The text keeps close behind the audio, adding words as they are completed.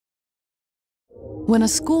When a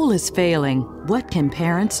school is failing, what can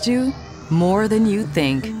parents do? More than you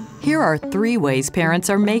think. Here are 3 ways parents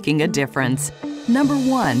are making a difference. Number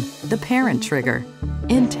 1, the parent trigger.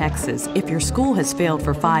 In Texas, if your school has failed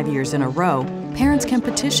for 5 years in a row, parents can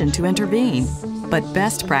petition to intervene. But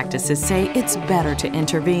best practices say it's better to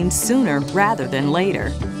intervene sooner rather than later.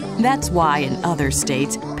 That's why in other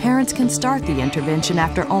states, parents can start the intervention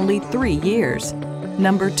after only 3 years.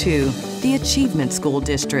 Number 2, the Achievement School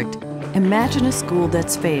District. Imagine a school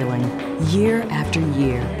that's failing year after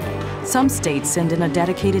year. Some states send in a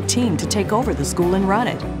dedicated team to take over the school and run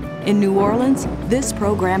it. In New Orleans, this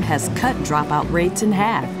program has cut dropout rates in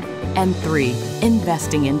half. And 3,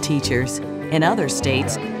 investing in teachers. In other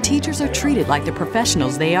states, teachers are treated like the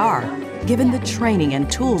professionals they are, given the training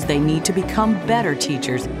and tools they need to become better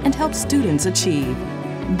teachers and help students achieve.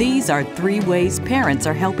 These are 3 ways parents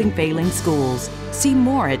are helping failing schools. See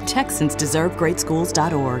more at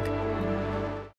TexansDeserveGreatSchools.org.